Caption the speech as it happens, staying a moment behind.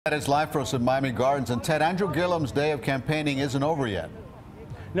That is live for us in Miami Gardens. And Ted, Andrew Gillum's day of campaigning isn't over yet.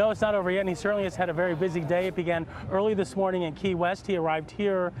 No, it's not over yet, and he certainly has had a very busy day. It began early this morning in Key West. He arrived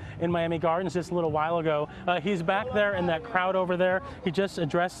here in Miami Gardens just a little while ago. He's back there in that crowd over there. He just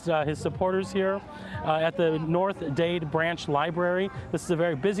addressed his supporters here at the North Dade Branch Library. This is a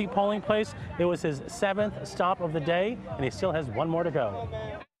very busy polling place. It was his 7th stop of the day, and he still has one more to go.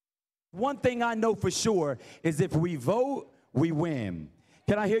 One thing I know for sure is if we vote, we win.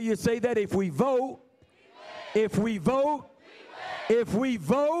 Can I hear you say that? If we vote, if we vote, if we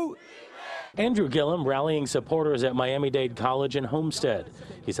vote. Andrew Gillum rallying supporters at Miami-Dade College in Homestead.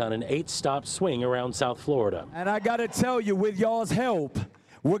 He's on an 8-stop swing around South Florida. And I got to tell you, with y'all's help,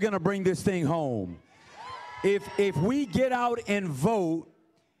 we're going to bring this thing home. If we get out and vote,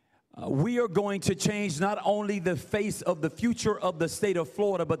 we are going to change not only the face of the future of the state of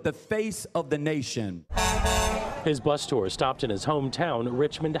Florida, but the face of the nation. His bus tour stopped in his hometown,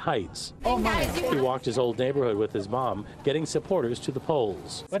 Richmond Heights. Oh my. He walked his old neighborhood with his mom, getting supporters to the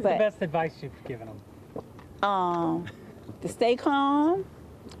polls. What's the best advice you've given them? To stay calm,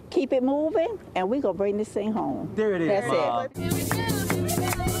 keep it moving, and we're going to bring this thing home. There it is. That's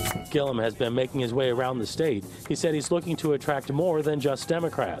it. Gillum has been making his way around the state. He said he's looking to attract more than just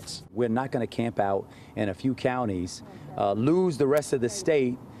Democrats. We're not going to camp out in a few counties, lose the rest of the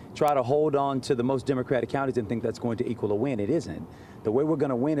state, try to hold on to the most Democratic counties and think that's going to equal a win. It isn't. The way we're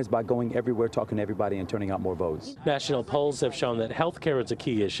going to win is by going everywhere, talking to everybody, and turning out more votes. National polls have shown that health care is a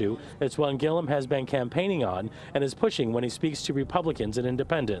key issue. It's one Gillum has been campaigning on and is pushing when he speaks to Republicans and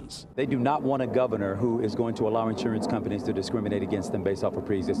independents. They do not want a governor who is going to allow insurance companies to discriminate against them based off of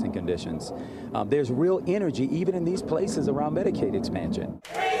pre-existing conditions. There's real energy even in these places around Medicaid expansion.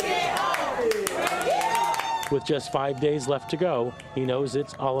 With just 5 days left to go, he knows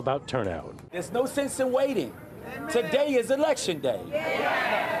it's all about turnout. There's no sense in waiting. Today is election day.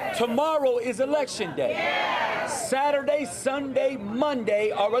 Yeah. Tomorrow is election day. Yeah. Saturday, Sunday,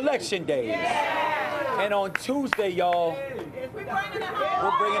 Monday are election days. Yeah. And on Tuesday, y'all, we're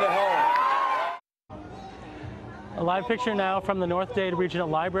bringing it home. A live picture now from the North Dade Regional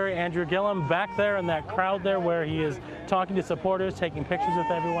Library. Andrew Gillum back there in that crowd there where he is talking to supporters, taking pictures with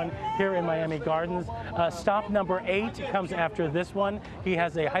everyone here in Miami Gardens. Stop number 8 comes after this one. He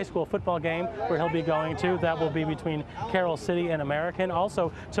has a high school football game where he'll be going to. That will be between Carroll City and American.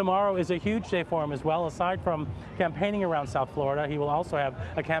 Also, tomorrow is a huge day for him as well. Aside from campaigning around South Florida, he will also have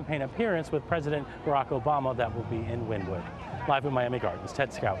a campaign appearance with President Barack Obama that will be in Wynwood. Live in Miami Gardens,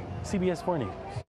 Ted Scout, CBS 4 News.